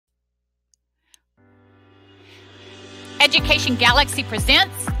Education Galaxy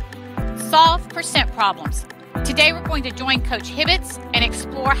presents Solve Percent Problems. Today we're going to join Coach Hibbets and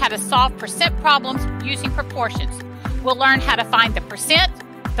explore how to solve percent problems using proportions. We'll learn how to find the percent,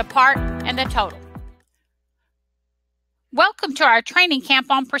 the part, and the total. Welcome to our training camp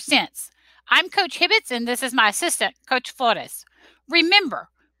on percents. I'm Coach Hibbets and this is my assistant, Coach Flores. Remember,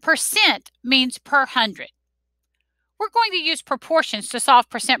 percent means per hundred. We're going to use proportions to solve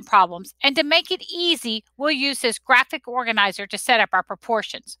percent problems, and to make it easy, we'll use this graphic organizer to set up our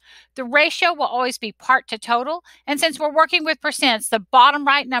proportions. The ratio will always be part to total, and since we're working with percents, the bottom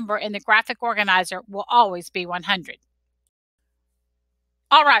right number in the graphic organizer will always be 100.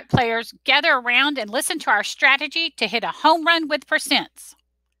 All right, players, gather around and listen to our strategy to hit a home run with percents.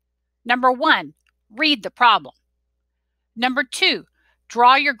 Number 1, read the problem. Number 2,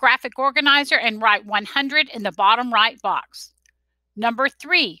 draw your graphic organizer and write 100 in the bottom right box. Number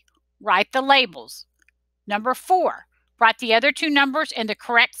 3, write the labels. Number 4, write the other two numbers in the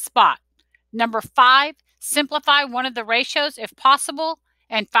correct spot. Number 5, simplify one of the ratios if possible.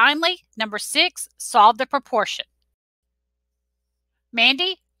 And finally, number 6, solve the proportion.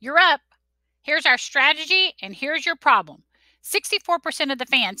 Mandy, you're up. Here's our strategy and here's your problem. 64% of the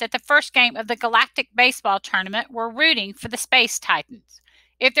fans at the first game of the Galactic Baseball Tournament were rooting for the Space Titans.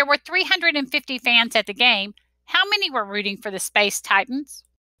 If there were 350 fans at the game, how many were rooting for the Space Titans?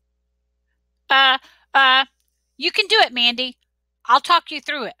 You can do it, Mandy. I'll talk you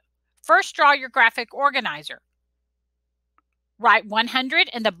through it. First, draw your graphic organizer. Write 100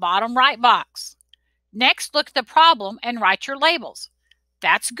 in the bottom right box. Next, look at the problem and write your labels.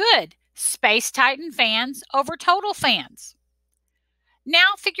 That's good. Space Titan fans over total fans.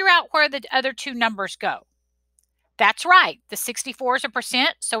 Now figure out where the other two numbers go. That's right. The 64 is a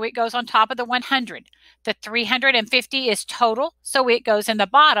percent, so it goes on top of the 100. The 350 is total, so it goes in the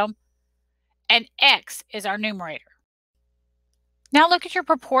bottom. And X is our numerator. Now look at your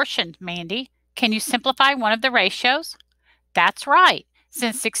proportions, Mandy. Can you simplify one of the ratios? That's right.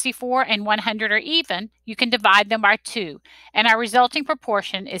 Since 64 and 100 are even, you can divide them by 2. And our resulting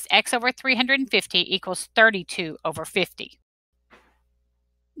proportion is X over 350 equals 32 over 50.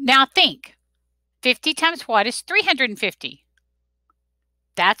 Now think, 50 times what is 350?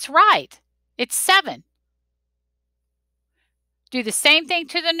 That's right, it's 7. Do the same thing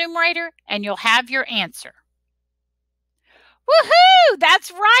to the numerator and you'll have your answer. Woohoo!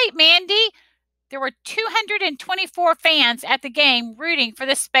 That's right, Mandy! There were 224 fans at the game rooting for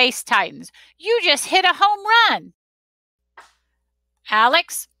the Space Titans. You just hit a home run.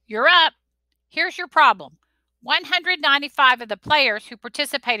 Alex, you're up. Here's your problem. 195 of the players who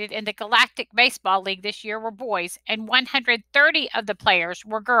participated in the Galactic Baseball League this year were boys, and 130 of the players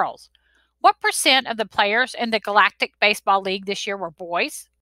were girls. What percent of the players in the Galactic Baseball League this year were boys?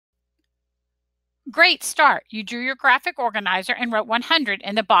 Great start. You drew your graphic organizer and wrote 100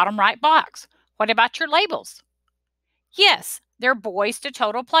 in the bottom right box. What about your labels? Yes, they're boys to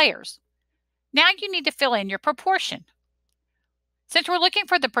total players. Now you need to fill in your proportion. Since we're looking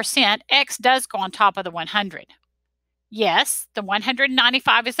for the percent, X does go on top of the 100. Yes, the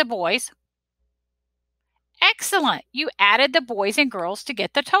 195 is the boys. Excellent! You added the boys and girls to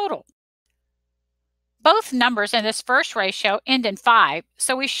get the total. Both numbers in this first ratio end in 5,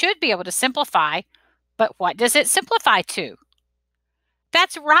 so we should be able to simplify. But what does it simplify to?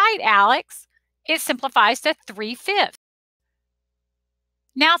 That's right, Alex. It simplifies to 3/5.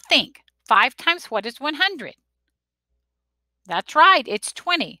 Now think, 5 times what is 100? That's right, it's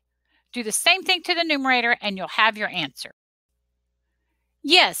 20. Do the same thing to the numerator and you'll have your answer.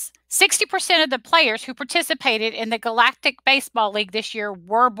 Yes, 60% of the players who participated in the Galactic Baseball League this year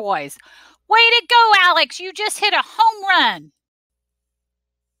were boys. Way to go, Alex! You just hit a home run.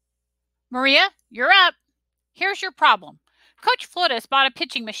 Maria, you're up. Here's your problem. Coach Flores bought a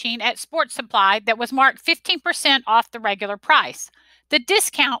pitching machine at Sports Supply that was marked 15% off the regular price. The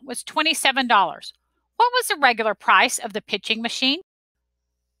discount was $27. What was the regular price of the pitching machine?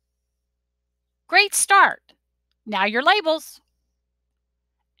 Great start. Now your labels.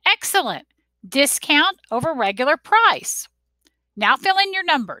 Excellent. Discount over regular price. Now fill in your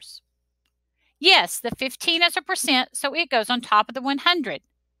numbers. Yes, the 15 is a percent, so it goes on top of the 100.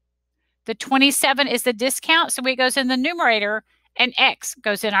 The 27 is the discount, so it goes in the numerator, and X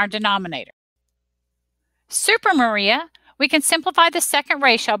goes in our denominator. Super, Maria. We can simplify the second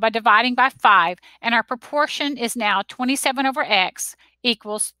ratio by dividing by 5, and our proportion is now 27 over X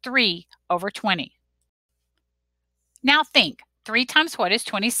equals 3 over 20. Now think, 3 times what is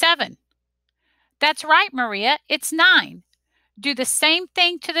 27? That's right, Maria, it's 9. Do the same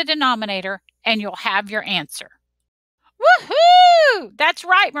thing to the denominator, and you'll have your answer. Woohoo! That's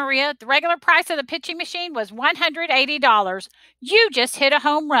right, Maria. The regular price of the pitching machine was $180. You just hit a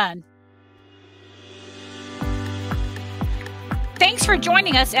home run. Thanks for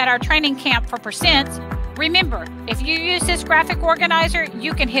joining us at our training camp for percents. Remember, if you use this graphic organizer,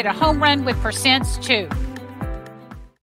 you can hit a home run with percents too.